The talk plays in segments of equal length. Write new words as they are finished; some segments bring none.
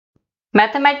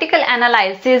Mathematical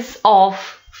analysis of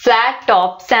flat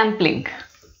top sampling.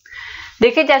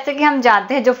 देखिए, जैसे कि हम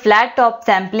जानते हैं जो फ्लैट टॉप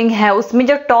सैम्पलिंग है उसमें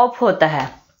जो टॉप होता है,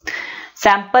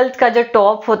 सैंपल का जो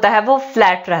टॉप होता है वो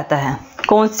फ्लैट रहता है,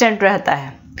 कांस्टेंट रहता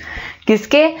है।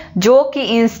 किसके? जो कि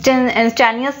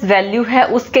इंस्टेंटेनियस वैल्यू है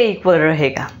उसके इक्वल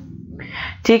रहेगा।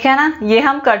 ठीक है ना, ये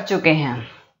हम कर चुके हैं।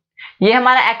 ये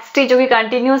हमारा xt जो कि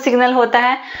कंटिन्यूस सिग्नल होता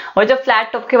है, और जो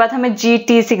फ्लैट टॉप के बाद हमें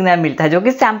gt सिग्नल मिलता है जो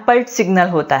कि सैंपल्ड सिग्नल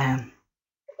होता है।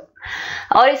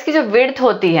 और इसकी जो विड्थ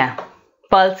होती है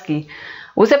पल्स की,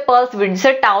 उसे पल्स विड्थ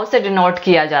से टाउ से डिनोट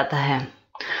किया जाता है।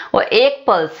 और एक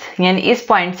पल्स यानी इस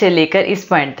पॉइंट से लेकर इस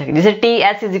पॉइंट तक, जैसे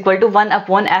ts is equal to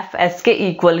 1/fs के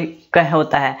इक्वल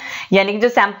होता है, यानी कि जो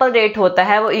सैंपल रेट होता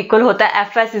है वो इक्वल होता है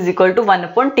fs is equal to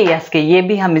 1/ts के। ये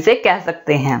भी हम इसे कह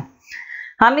सकते हैं।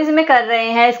 हम इसमें कर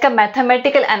रहे हैं इसका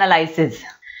मैथमेटिकल एनालिसिस।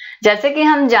 जैसे कि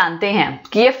हम जानते हैं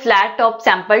कि ये फ्लैट टॉप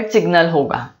सैंपल्ड सिग्नल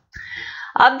होगा।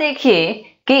 अब देखिए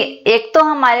कि एक तो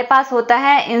हमारे पास होता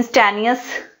है इंस्टेंटेनियस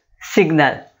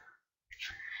सिग्नल।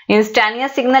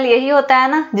 इंस्टेंटेनियस सिग्नल यही होता है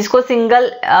ना जिसको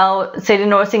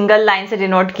सिंगल लाइन से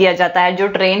डिनोट किया जाता है, जो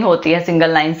ट्रेन होती है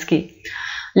सिंगल लाइंस की।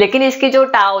 लेकिन इसकी जो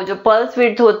टाउ जो पल्स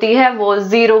विड्थ होती है वो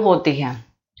 0 होती है।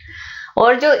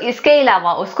 और जो इसके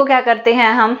अलावा उसको क्या करते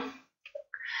हैं हम,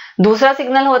 दूसरा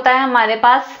सिग्नल होता है हमारे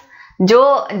पास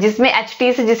जो जिसमें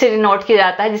ht से जिसे डिनोट किया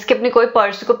जाता है, जिसकी अपनी कोई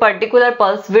पर्टिकुलर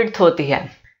पल्स विड्थ होती है।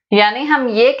 यानी हम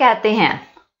ये कहते हैं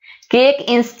कि एक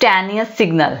इंस्टेंटेनियस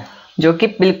सिग्नल जो कि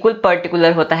बिल्कुल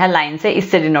पर्टिकुलर होता है लाइन से,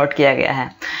 इससे डिनोट किया गया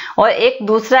है। और एक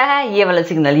दूसरा है ये वाला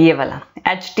सिग्नल, ये वाला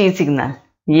ht सिग्नल,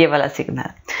 ये वाला सिग्नल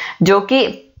जो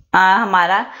कि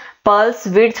हमारा पल्स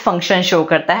विड्थ फंक्शन शो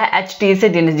करता है ht से,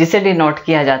 जिसे डिनोट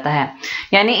किया जाता है।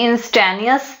 यानी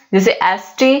इंस्टेंटेनियस जिसे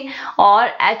st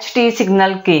और ht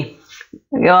सिग्नल की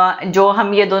जो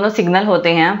हम ये दोनों सिग्नल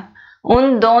होते हैं,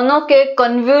 उन दोनों के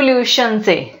कन्वोल्यूशन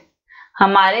से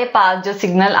हमारे पास जो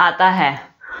सिग्नल आता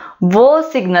है वो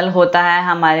सिग्नल होता है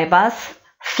हमारे पास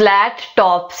फ्लैट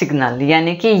टॉप सिग्नल।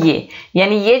 यानी कि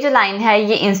ये जो लाइन है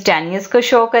ये इंस्टेंटेनियस को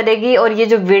शो करेगी, और ये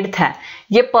जो विड्थ है,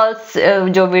 ये पल्स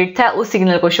जो विड्थ है उस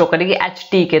सिग्नल को शो करेगी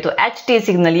ht के। तो ht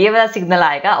सिग्नल ये वाला सिग्नल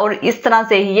आएगा, और इस तरह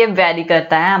से ही ये वेरी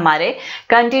करता है हमारे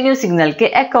कंटिन्यू सिग्नल के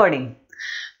अकॉर्डिंग।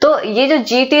 तो ये जो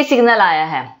gt सिग्नल आया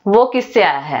है वो किससे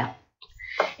आया है?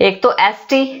 एक तो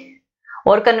st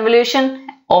और कन्वोल्यूशन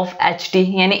ऑफ ht,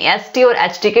 यानी st और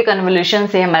ht के कन्वोल्यूशन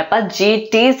से हमारे पास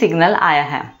gt सिग्नल आया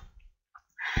है।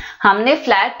 हमने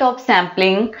फ्लैट टॉप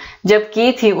सैम्पलिंग जब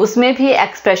की थी उसमें भी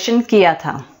एक्सप्रेशन किया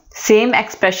था, सेम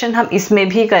एक्सप्रेशन हम इसमें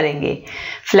भी करेंगे।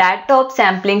 फ्लैट टॉप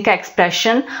सैम्पलिंग का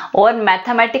एक्सप्रेशन और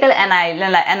mathematical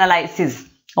analysis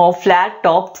of flat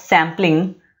top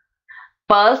sampling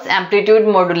pulse amplitude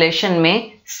modulation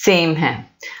में सेम है।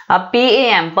 अब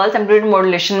PAM पल्स एम्पलीट्यूड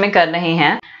मॉड्यूलेशन में कर रहे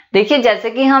हैं। देखिए, जैसे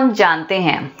कि हम जानते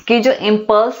हैं कि जो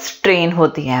इम्पल्स ट्रेन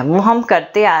होती है वो हम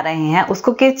करते आ रहे हैं,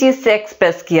 उसको किस चीज से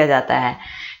एक्सप्रेस किया जाता है?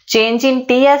 चेंज इन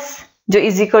TS जो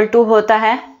इज इक्वल टू होता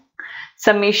है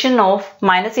summation of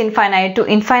 -infinite to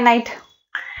infinite,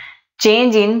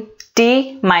 change in T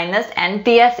minus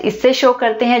NTS, इससे शो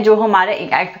करते हैं जो हमारे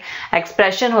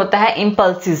एक्सप्रेशन होता है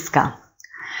इम्पल्सिस का।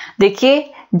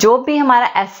 देखिए, जो भी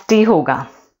हमारा ST होगा,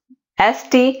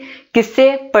 ST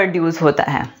किससे प्रोड्यूस होता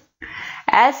है?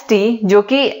 ST जो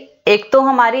कि एक तो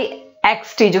हमारी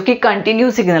xt जो कि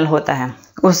कंटिन्यू सिग्नल होता है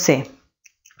उससे,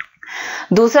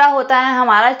 दूसरा होता है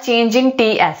हमारा चेंज इन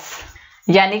TS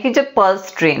यानी कि जो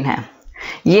पल्स ट्रेन है।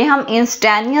 ये हम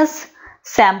इंस्टेंटेनियस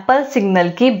सैंपल सिग्नल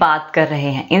की बात कर रहे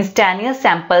हैं, इंस्टेंटेनियस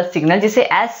सैंपल सिग्नल जिसे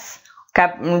S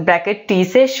ब्रैकेट T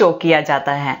से शो किया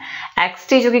जाता है,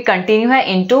 xt जो कि कंटिन्यू है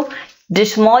into the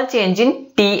small change in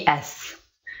TS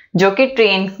जो कि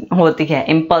ट्रेन होती है,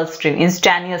 इम्पल्स ट्रेन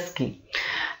इंस्टेंटेनियस की।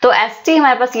 तो st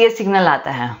हमारे पास ये सिग्नल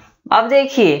आता है। अब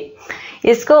देखिए,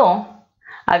 इसको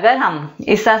अगर हम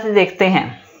इस तरह से देखते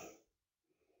हैं,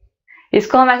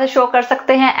 इसको हम ऐसे शो कर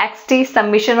सकते हैं xt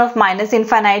summation of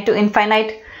 -infinite to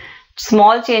infinite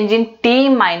small change in T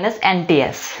minus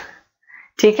NTS।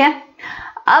 ठीक है,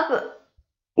 अब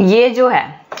ये जो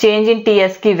है चेंज इन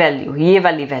TS की वैल्यू, ये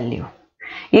वाली वैल्यू,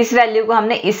 इस वैल्यू को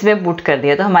हमने इसमें पुट कर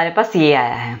दिया तो हमारे पास ये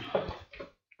आया है।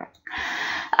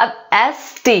 अब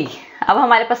st, अब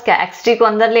हमारे पास क्या, xt को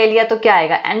अंदर ले लिया तो क्या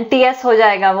आएगा? NTS हो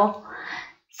जाएगा, वो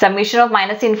summation of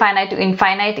 -infinite to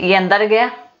infinite, ये अंदर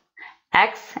गया x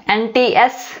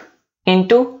NTS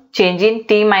into change in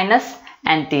T minus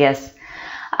NTS।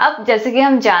 अब जैसे कि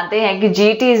हम जानते हैं कि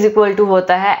gt इज इक्वल टू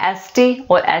होता है st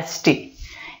और st,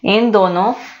 इन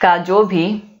दोनों का जो भी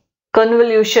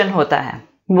कन्वोल्यूशन होता है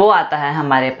वो आता है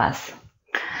हमारे पास।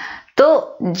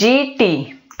 तो gt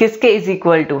किसके इज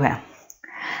इक्वल टू है?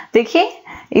 देखिए,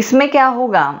 इसमें क्या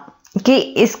होगा कि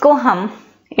इसको हम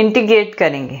इंटीग्रेट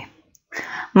करेंगे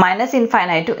माइनस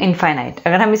इनफाइनाइट टू इनफाइनाइट।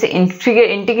 अगर हम इसे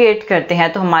इंटीग्रेट करते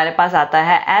हैं तो हमारे पास आता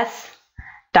है S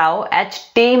tau H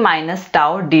T minus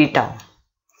tau D tau,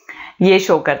 ये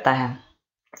शो करता है।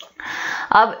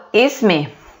 अब इसमें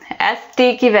एस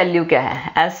टी की वैल्यू क्या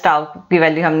है, एस टाउ की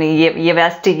वैल्यू हमने ये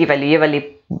एस टी की वैल्यू, ये वाली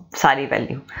सारी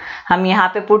वैल्यू हम यहाँ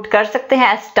पे पुट कर सकते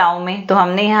हैं एस टाउ में, तो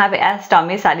हमने यहाँ पे एस टाउ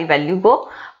में सारी वैल्यू को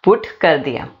पुट कर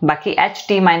दिया। बाकी H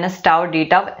T minus tau D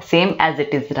tau same as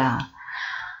it is रहा।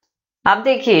 अब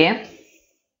देखिए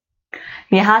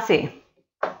यहां से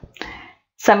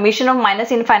summation of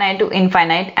minus infinite to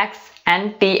infinite x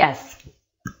and T S,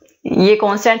 ये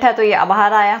कांस्टेंट है तो ये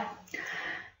बाहर आया।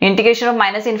 Integration of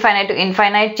minus infinite to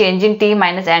infinite change in T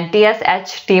minus N T S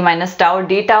H T minus tau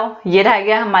D tau, ये रह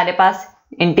गया हमारे पास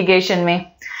इंटीग्रेशन में।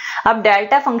 अब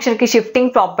डेल्टा फंक्शन की शिफ्टिंग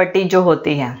प्रॉपर्टी जो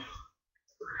होती है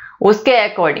उसके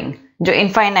अकॉर्डिंग, जो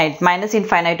infinite minus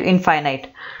infinite to infinite,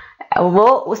 वो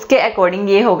उसके अकॉर्डिंग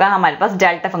ये होगा हमारे पास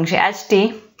delta function H T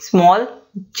small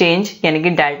change, यानी कि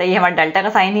डेल्टा, ये हमारा डेल्टा का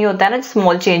साइन ही होता है ना,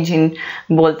 स्मॉल चेंज इन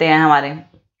बोलते हैं हमारे,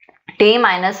 टी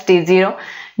माइनस टी जीरो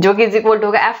जो कि इज इक्वल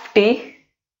होगा एफ टी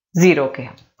जीरो के।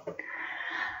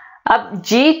 अब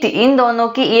जी टी, इन दोनों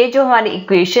की ये जो हमारी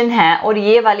इक्वेशन है और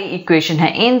ये वाली इक्वेशन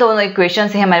है, इन दोनों इक्वेशन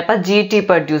से हमारे पास जी टी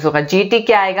प्रोड्यूस होगा। जी टी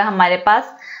क्या आएगा हमारे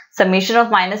पास, summation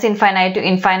of minus infinite to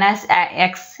infinite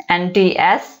x N T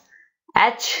S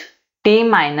H T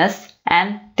minus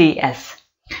N T S,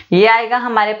 ये आएगा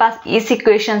हमारे पास इस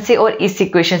इक्वेशन से, और इस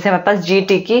इक्वेशन से हमारे पास जी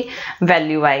टी की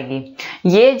वैल्यू आएगी।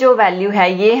 ये जो वैल्यू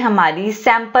है ये हमारी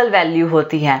सैंपल वैल्यू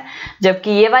होती है,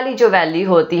 जबकि ये वाली जो वैल्यू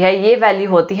होती है ये वैल्यू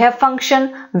होती है फंक्शन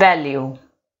वैल्यू।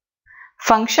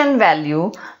 फंक्शन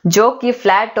वैल्यू जो कि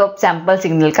फ्लैट टॉप सैंपल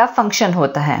सिग्नल का फंक्शन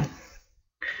होता है।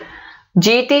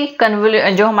 जी टी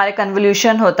जो हमारे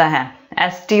कन्वोल्यूशन होता है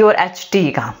एस टी और एच टी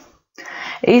का,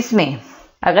 इसमें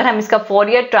अगर हम इसका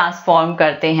फोरियर ट्रांसफॉर्म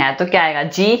करते हैं तो क्या आएगा,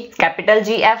 G capital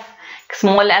G F,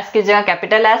 small S की जगह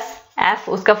कैपिटल एस एफ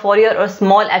उसका फोरियर, और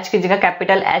स्मॉल एच की जगह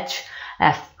कैपिटल एच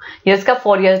एफ, ये उसका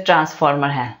फोरियर ट्रांसफॉर्मर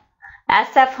है।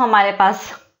 एस एफ हमारे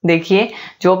पास देखिए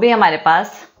जो भी हमारे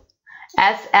पास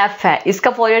एस एफ है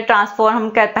इसका फोरियर ट्रांसफॉर्म हम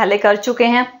पहले कर चुके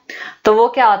हैं, तो वो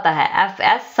क्या होता है F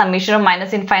S summation of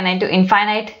minus infinite to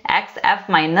infinite x F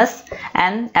minus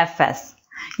N F S.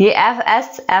 ये एफ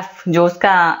एस एफ जो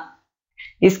उसका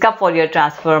इसका फोरियर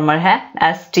ट्रांसफॉर्मर है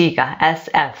एस टी का एस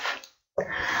एफ,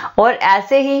 और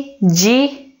ऐसे ही जी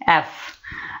एफ,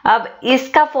 अब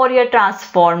इसका फोरियर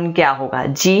ट्रांसफॉर्म क्या होगा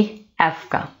जी एफ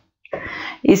का,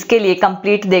 इसके लिए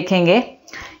कंप्लीट देखेंगे।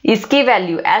 इसकी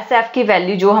वैल्यू एस एफ की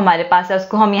वैल्यू जो हमारे पास है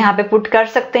उसको हम यहाँ पे पुट कर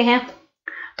सकते हैं,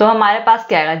 तो हमारे पास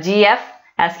क्या आएगा जी एफ,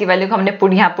 एस की वैल्यू को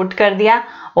हमने यहाँ पुट कर दिया,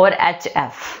 और एच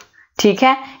एफ, ठीक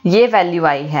है ये वैल्यू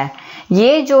आई है।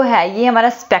 ये जो है ये हमारा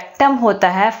स्पेक्ट्रम होता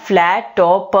है flat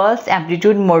top pulse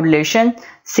amplitude modulation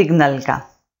signal का।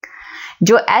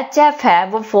 जो एच एफ है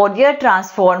वो फोरियर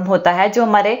ट्रांसफॉर्म होता है, जो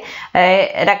हमारे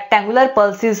रेक्टेंगुलर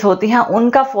पल्सेस होती हैं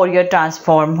उनका फोरियर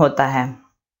ट्रांसफॉर्म होता है।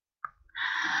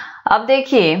 अब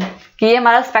देखिए कि ये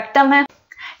हमारा स्पेक्ट्रम है,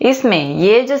 इसमें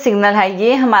ये जो सिग्नल है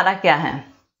ये हमारा क्या है,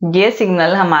 ये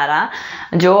सिग्नल हमारा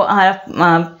जो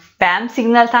हमारा पैम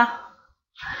सिग्नल था,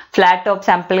 फ्लैट टॉप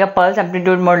सैंपल का पल्स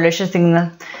एम्पलीट्यूड मॉड्यूलेशन सिग्नल।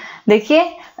 देखिए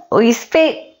इस पे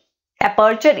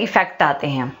अपर्चर इफेक्ट आते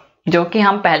हैं जो कि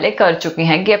हम पहले कर चुके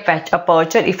हैं कि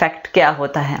अपर्चर इफेक्ट क्या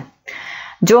होता है।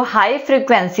 जो हाई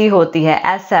फ्रीक्वेंसी होती है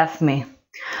एस एफ में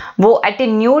वो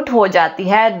एटेन्यूट हो जाती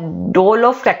है रोल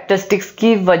ऑफ कैरेक्टरिस्टिक्स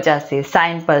की वजह से,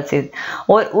 साइन पल्सेस,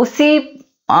 और उसी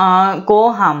को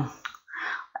हम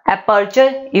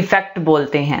अपर्चर इफेक्ट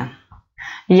बोलते हैं।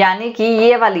 यानी कि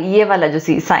ये वाला जो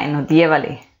साइन होती है, ये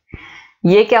वाली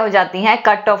ये क्या हो जाती हैं,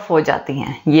 कट ऑफ हो जाती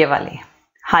हैं ये वाले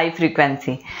हाई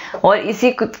फ्रीक्वेंसी, और इसी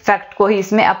इफेक्ट को ही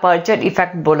इसमें अपर्चर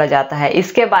इफेक्ट बोला जाता है।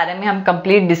 इसके बारे में हम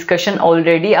कंप्लीट डिस्कशन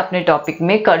ऑलरेडी अपने टॉपिक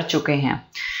में कर चुके हैं,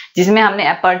 जिसमें हमने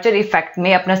अपर्चर इफेक्ट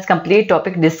में अपना कंप्लीट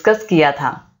टॉपिक डिस्कस किया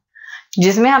था,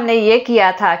 जिसमें हमने ये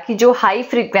किया था कि जो हाई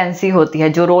फ्रीक्वेंसी होती है,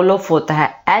 जो रोल ऑफ होता है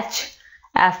एच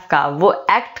एफ का, वो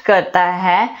एक्ट करता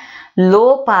है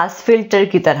लो पास फिल्टर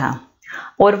की तरह,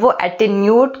 और वो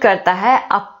एटेन्यूट करता है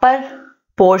अपर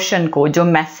पोर्शन को, जो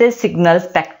मैसेज सिग्नल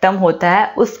स्पेक्ट्रम होता है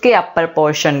उसके अपर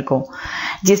पोर्शन को,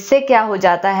 जिससे क्या हो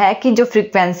जाता है कि जो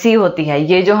फ्रीक्वेंसी होती है,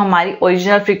 ये जो हमारी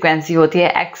ओरिजिनल फ्रीक्वेंसी होती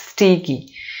है एक्स टी की,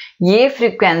 ये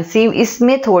फ्रीक्वेंसी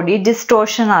इसमें थोड़ी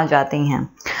डिस्टॉर्शन आ जाती हैं,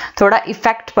 थोड़ा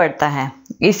इफेक्ट पड़ता है।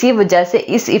 इसी वजह से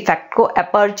इस इफेक्ट को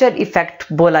अपर्चर इफेक्ट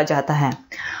बोला जाता है।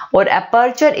 और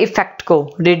अपर्चर इफेक्ट को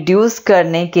रिड्यूस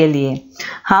करने के लिए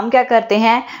हम क्या करते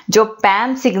हैं, जो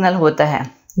पैम सिग्नल होता है,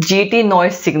 जीटी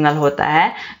नॉइज सिग्नल होता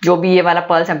है, जो भी ये वाला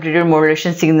पल्स एम्पलीट्यूड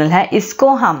मॉड्यूलेशन सिग्नल है, इसको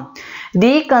हम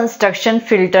रिकंस्ट्रक्शन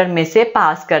फिल्टर में से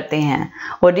पास करते हैं,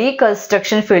 और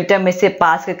रिकंस्ट्रक्शन फिल्टर में से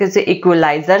पास करके उसे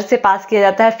इक्वलाइजर से पास किया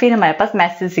जाता है, फिर हमारे पास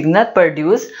मैसेज सिग्नल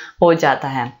प्रोड्यूस हो जाता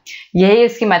है। यही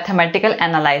इसकी मैथमेटिकल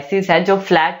एनालिसिस है जो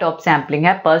फ्लैट टॉप सैम्पलिंग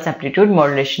है पल्स एम्पलीट्यूड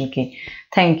मॉड्यूलेशन की।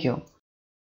 Thank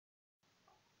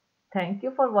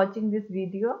you for watching this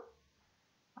video.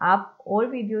 आप और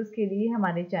वीडियोस के लिए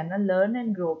हमारे चैनल लर्न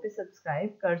एंड ग्रो पे सब्सक्राइब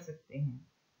कर सकते हैं।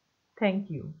 Thank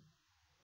you.